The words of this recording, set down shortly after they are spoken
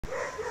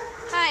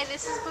Hi,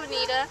 this is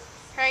Bonita.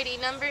 Her ID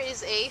number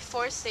is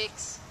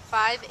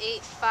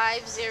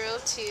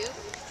A4658502.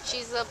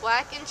 She's a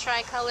black and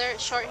tricolor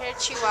short-haired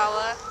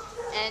Chihuahua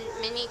and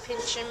mini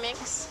Pinscher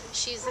mix.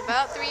 She's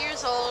about 3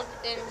 years old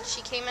and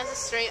she came as a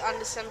stray on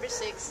December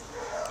 6th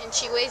and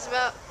she weighs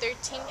about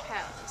 13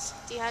 pounds.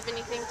 Do you have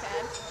anything to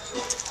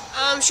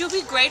add? She'll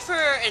be great for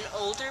an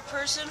older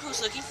person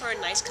who's looking for a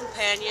nice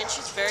companion.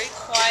 She's very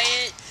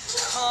quiet,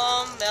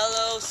 calm,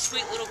 mellow,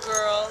 sweet little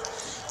girl.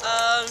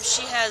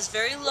 She has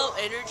very low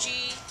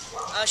energy.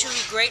 She'll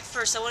be great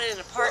for someone in an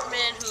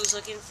apartment who's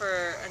looking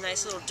for a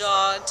nice little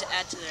dog to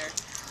add to their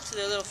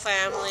little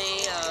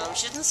family.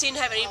 She doesn't seem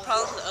to have any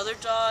problems with other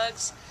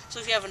dogs. So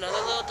if you have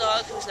another little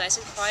dog who's nice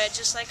and quiet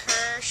just like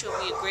her, she'll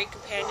be a great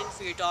companion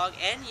for your dog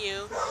and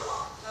you.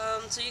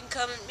 So you can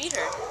come and meet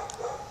her.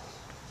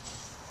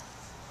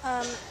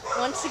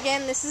 Once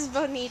again, this is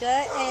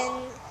Bonita,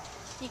 and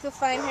you can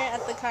find her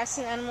at the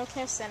Carson Animal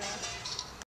Care Center.